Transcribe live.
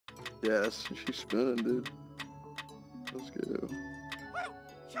Yes, she's spinning, dude. Let's go.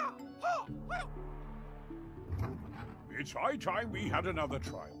 It's high time we had another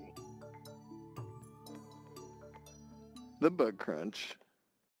trial. The bug crunch.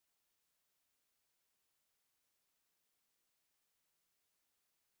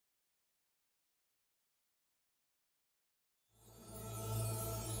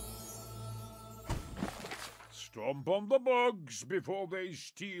 Stomp on the bugs before they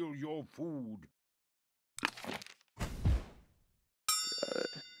steal your food.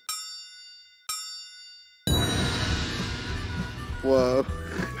 Whoa.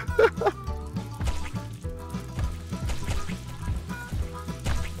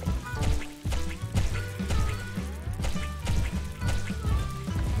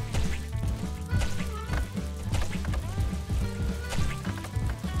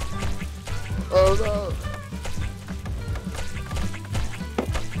 Oh no.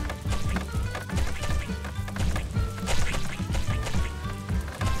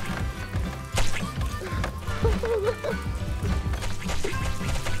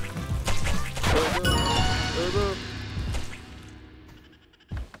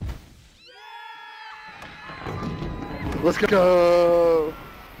 Let's go!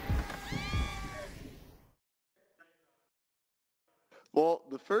 Well,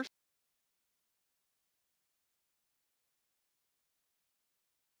 the first...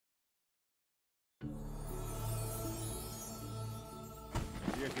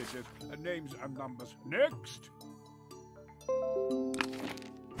 Yes. Names and numbers. Next!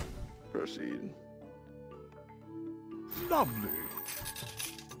 Proceed. Lovely.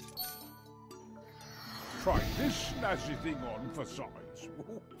 Try this snazzy thing on for size.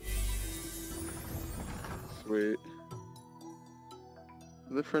 Sweet.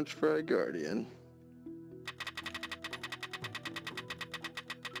 The French fry guardian.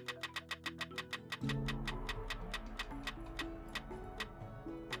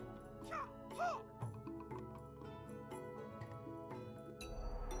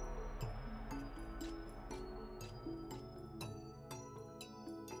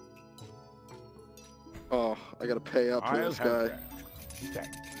 Oh, I gotta pay up to this guy.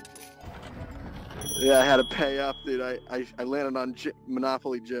 Yeah, I had to pay up, dude. I landed on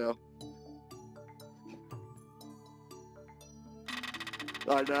Monopoly Joe.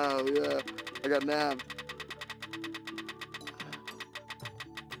 I know, yeah. I got nabbed.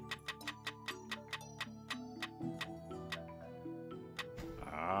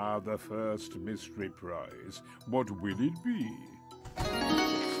 Ah, the first mystery prize. What will it be?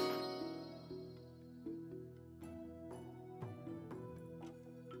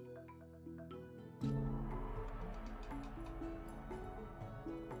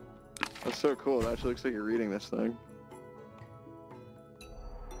 That's so cool. It actually looks like you're reading this thing.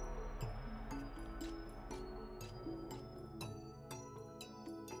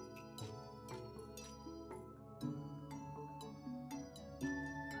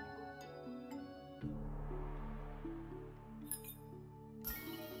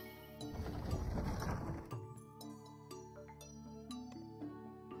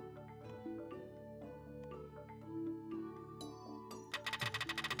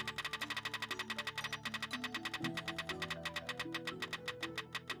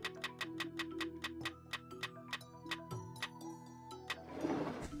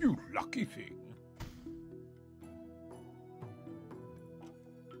 You lucky thing.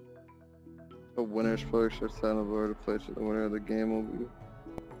 A winner's player starts on the board to place it. The winner of the game will be.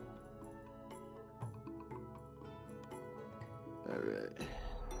 Alright.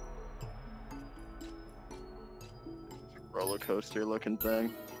 Roller coaster looking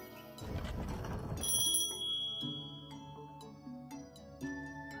thing.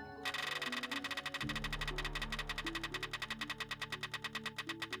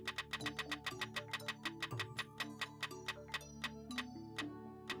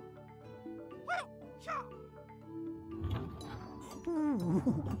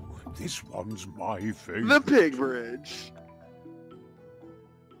 Ooh, this one's my favorite. The Pig Bridge.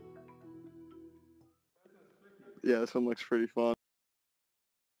 Yeah, this one looks pretty fun.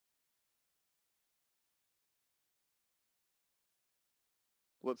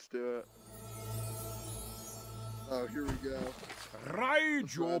 Let's do it. Oh, here we go. Ride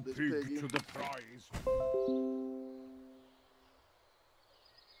Let's your ride this pig piggy. to the prize.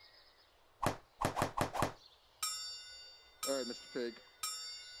 Alright, Mr. Pig.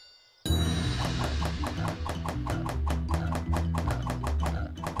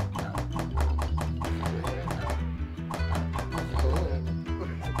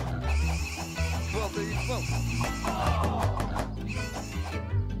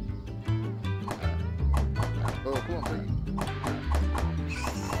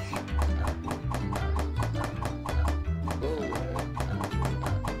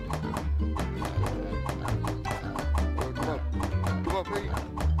 on, Piggy.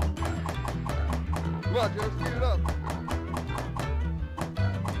 Come on, Joe, speed it up.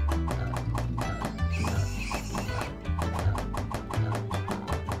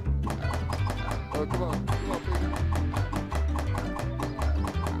 Oh, come on, Piggy.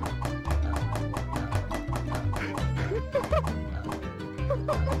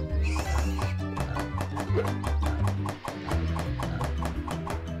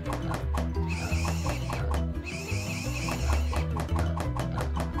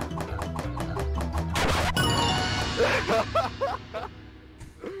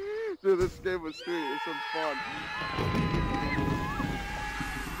 Dude, this game was sweet. It's some fun.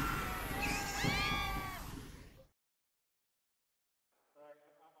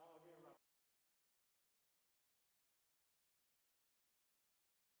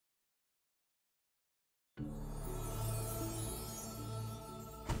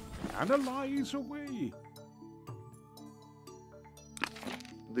 Analyze away.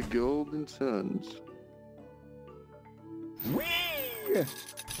 The Golden Suns. Whee!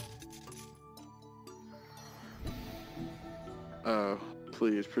 Oh,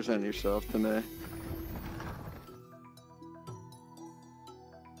 please present yourself to me.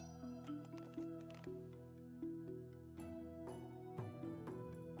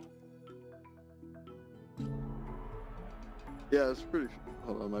 Yeah, it's pretty.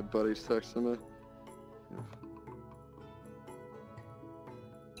 Hold on, my buddy's texting me.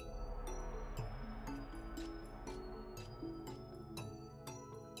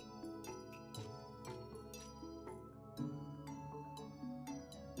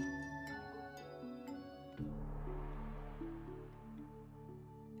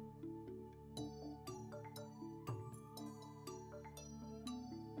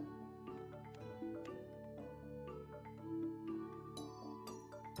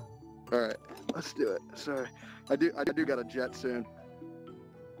 All right, let's do it. Sorry, I do got a jet soon.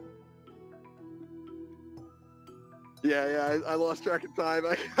 Yeah, I lost track of time.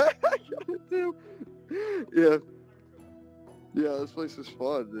 I got it too. Yeah, this place is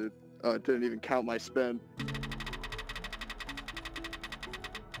fun, dude. Oh, it didn't even count my spin.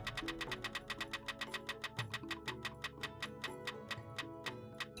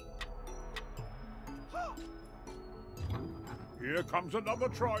 Here comes another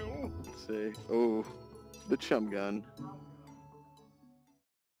trial. Let's see. Oh, the chum gun. All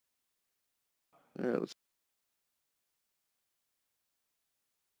right, let's.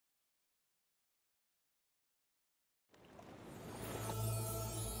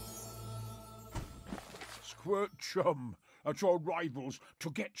 Squirt chum at your rivals to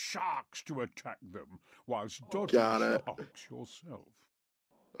get sharks to attack them, whilst dodging Got it. sharks yourself.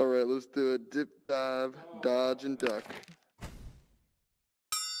 All right, let's do a dip, dive, dodge, and duck.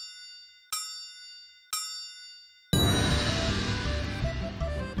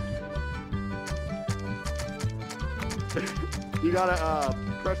 You gotta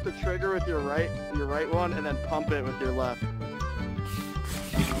press the trigger with your right one, and then pump it with your left.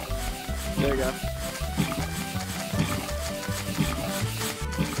 There you go.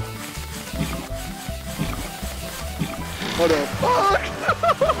 Oh no! Fuck!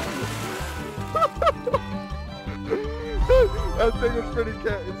 That thing is pretty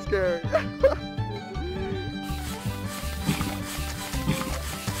scary.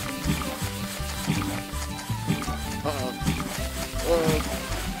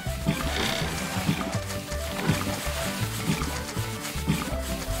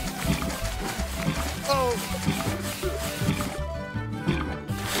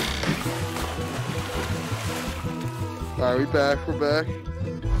 Alright, we're back.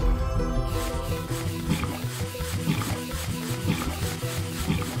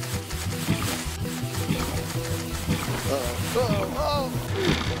 Oh!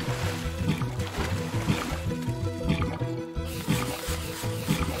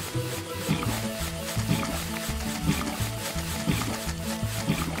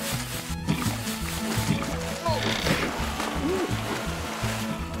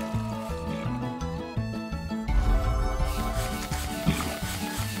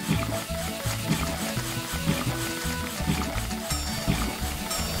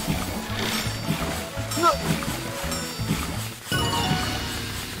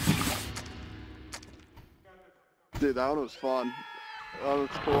 Dude, that one was fun. That was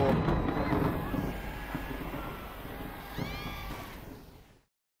cool.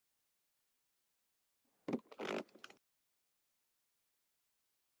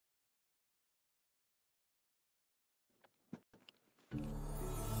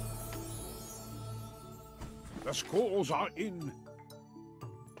 The scores are in.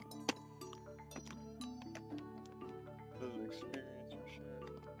 That was an experience.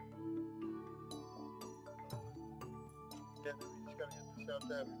 Yeah, we just gotta get this out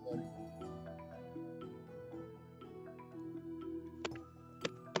to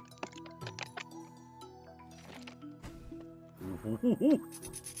everybody.